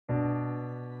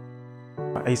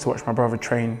I used to watch my brother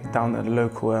train down at the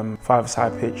local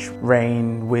five-a-side pitch.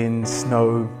 Rain, wind,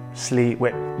 snow, sleet,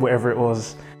 whatever it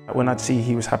was. When I'd see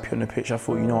he was happy on the pitch, I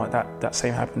thought, you know what, that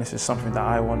same happiness is something that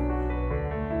I want.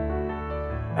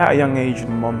 At a young age,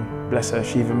 Mum, bless her,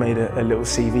 she even made a little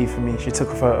CV for me. She took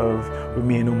a photo with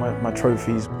me and all my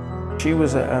trophies. She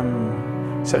was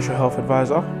a sexual health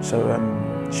advisor, so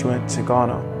she went to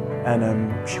Ghana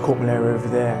and she caught malaria over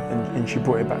there and she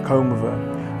brought it back home with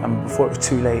her. And before it was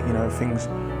too late, you know, things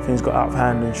got out of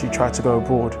hand and she tried to go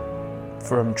abroad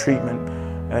for treatment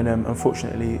and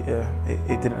unfortunately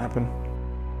it didn't happen.